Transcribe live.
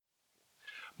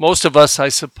Most of us, I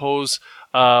suppose,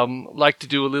 like to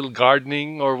do a little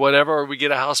gardening or whatever, or we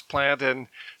get a house plant and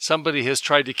somebody has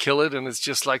tried to kill it and it's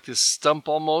just like this stump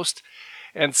almost.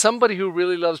 And somebody who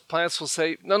really loves plants will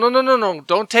say, no, no, no, no, no,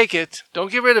 don't take it.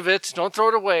 Don't get rid of it. Don't throw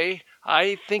it away.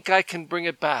 I think I can bring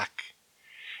it back.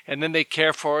 And then they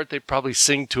care for it. They probably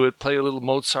sing to it, play a little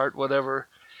Mozart, whatever.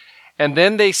 And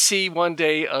then they see one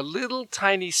day a little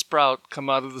tiny sprout come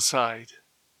out of the side.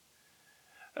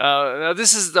 Now,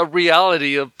 this is the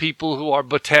reality of people who are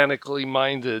botanically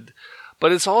minded,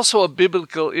 but it's also a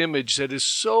biblical image that is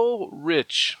so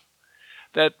rich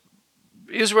that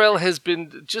Israel has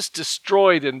been just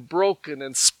destroyed and broken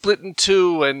and split in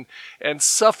two and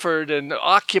suffered and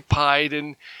occupied,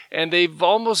 and they've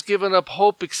almost given up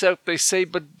hope, except they say,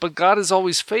 but God is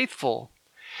always faithful.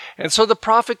 And so the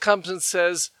prophet comes and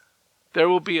says, there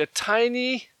will be a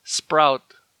tiny sprout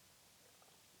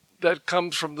that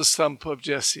comes from the stump of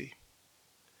Jesse.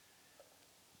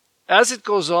 As it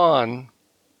goes on,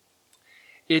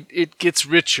 it gets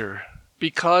richer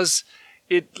because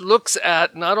it looks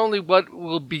at not only what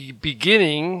will be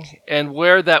beginning and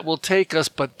where that will take us,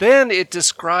 but then it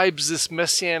describes this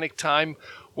messianic time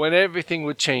when everything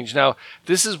would change. Now,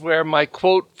 this is where my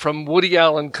quote from Woody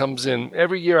Allen comes in.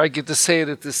 Every year I get to say it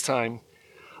at this time.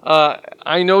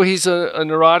 I know he's a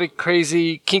neurotic,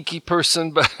 crazy, kinky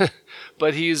person,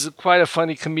 but he's quite a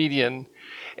funny comedian.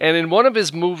 And in one of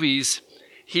his movies,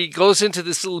 he goes into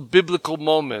this little biblical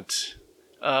moment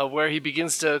where he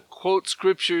begins to quote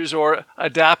scriptures or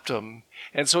adapt them.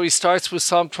 And so he starts with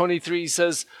Psalm 23. He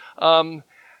says, and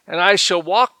I shall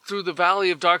walk through the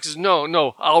valley of darkness.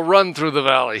 No, I'll run through the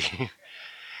valley.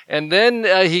 And then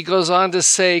he goes on to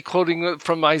say, quoting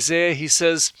from Isaiah, he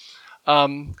says,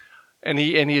 and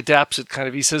he adapts it kind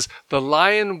of. He says, the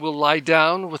lion will lie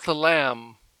down with the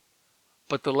lamb,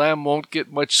 but the lamb won't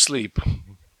get much sleep.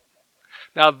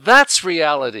 Now that's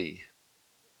reality.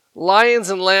 Lions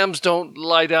and lambs don't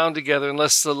lie down together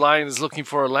unless the lion is looking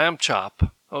for a lamb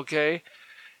chop, okay?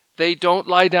 They don't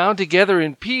lie down together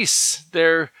in peace.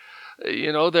 They're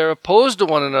opposed to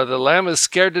one another. The lamb is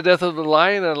scared to death of the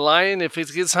lion, and the lion, if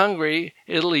it gets hungry,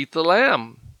 it'll eat the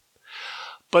lamb.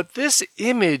 But this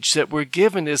image that we're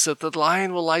given is that the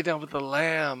lion will lie down with the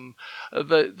lamb.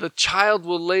 The child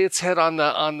will lay its head on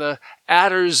the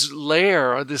adder's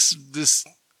lair, or this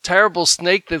terrible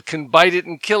snake that can bite it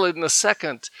and kill it in a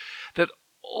second. That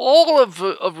all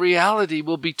of reality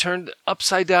will be turned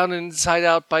upside down and inside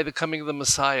out by the coming of the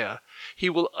Messiah. He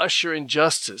will usher in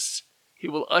justice. He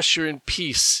will usher in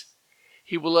peace.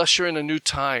 He will usher in a new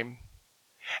time.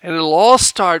 And it'll all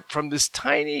start from this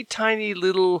tiny, tiny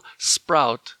little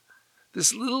sprout,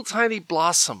 this little tiny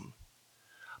blossom.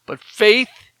 But faith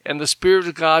and the Spirit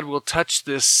of God will touch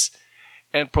this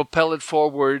and propel it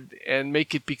forward and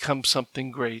make it become something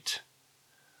great.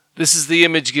 This is the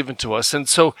image given to us. And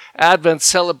so Advent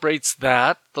celebrates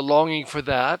that, the longing for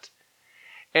that.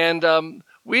 And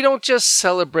we don't just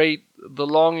celebrate the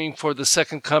longing for the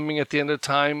second coming at the end of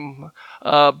time,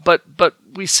 but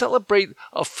we celebrate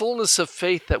a fullness of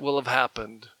faith that will have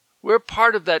happened. We're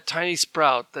part of that tiny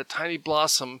sprout, that tiny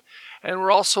blossom, and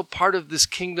we're also part of this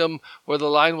kingdom where the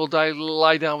lion will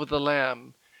lie down with the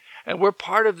lamb. And we're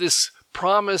part of this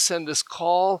promise and this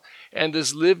call and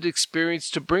this lived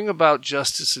experience to bring about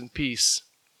justice and peace.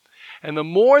 And the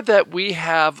more that we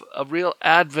have a real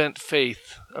Advent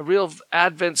faith, a real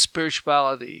Advent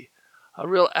spirituality, a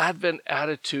real Advent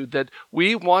attitude that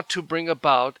we want to bring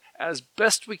about as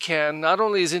best we can, not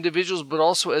only as individuals, but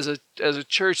also as a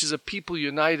church, as a people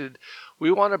united,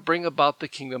 we want to bring about the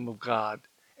kingdom of God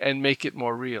and make it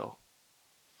more real.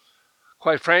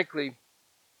 Quite frankly,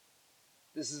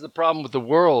 this is the problem with the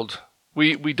world.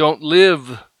 We don't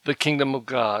live the kingdom of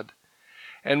God.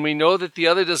 And we know that the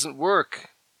other doesn't work.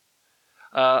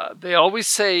 They always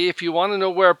say, if you want to know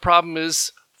where a problem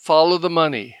is, follow the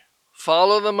money.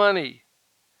 Follow the money.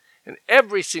 And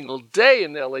every single day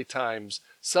in the LA Times,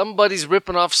 somebody's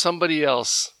ripping off somebody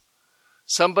else.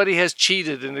 Somebody has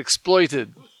cheated and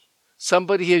exploited.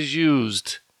 Somebody has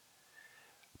used.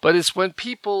 But it's when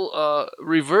people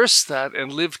reverse that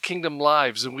and live kingdom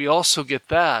lives, and we also get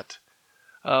that.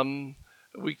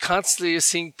 We constantly are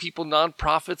seeing people,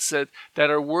 nonprofits that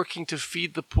are working to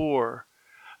feed the poor,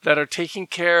 that are taking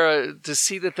care to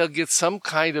see that they'll get some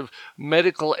kind of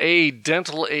medical aid,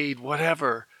 dental aid,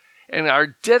 whatever, and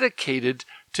are dedicated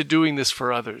to doing this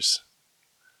for others.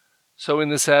 So in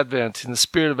this Advent, in the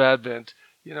spirit of Advent,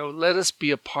 let us be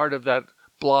a part of that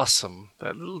blossom,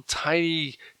 that little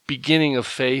tiny beginning of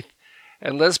faith,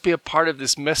 and let's be a part of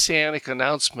this messianic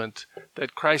announcement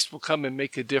that Christ will come and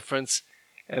make a difference,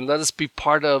 and let us be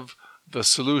part of the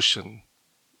solution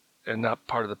and not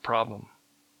part of the problem.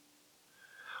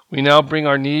 We now bring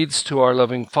our needs to our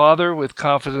loving Father with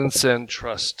confidence and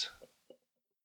trust.